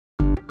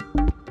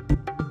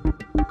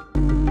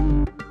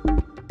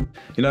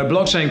You know,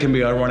 blockchain can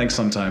be ironic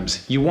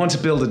sometimes. You want to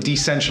build a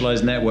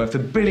decentralized network for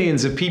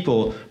billions of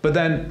people, but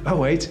then, oh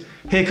wait,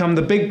 here come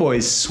the big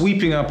boys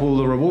sweeping up all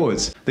the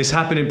rewards. This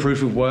happened in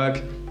proof of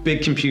work.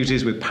 Big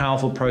computers with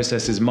powerful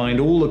processors mined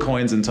all the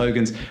coins and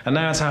tokens, and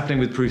now it's happening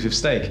with proof of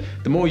stake.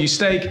 The more you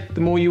stake,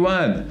 the more you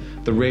earn.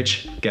 The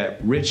rich get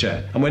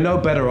richer, and we're no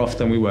better off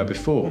than we were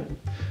before.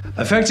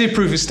 Effective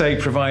proof of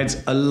stake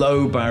provides a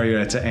low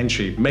barrier to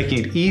entry, making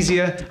it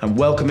easier and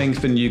welcoming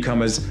for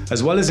newcomers,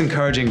 as well as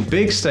encouraging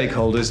big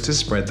stakeholders to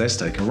spread their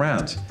stake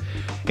around.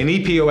 In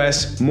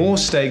EPOS, more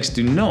stakes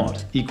do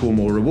not equal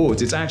more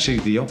rewards. It's actually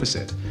the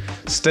opposite.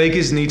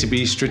 Stakers need to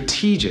be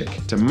strategic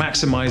to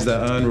maximize their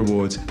earned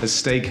rewards as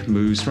stake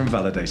moves from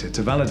validator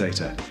to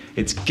validator.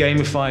 It's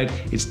gamified,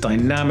 it's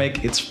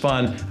dynamic, it's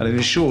fun, and it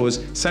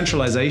ensures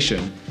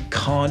centralization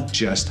can't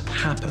just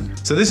happen.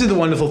 So this is the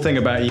wonderful thing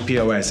about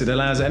EPOS. It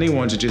allows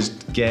anyone to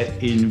just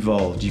get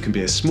involved. You can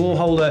be a small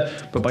holder,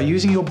 but by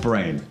using your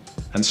brain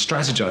and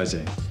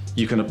strategizing,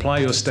 you can apply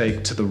your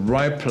stake to the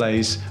right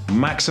place,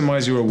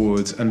 maximize your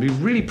rewards, and be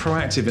really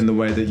proactive in the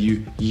way that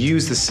you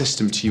use the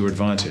system to your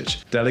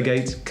advantage.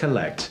 Delegate,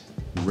 collect,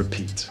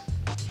 repeat.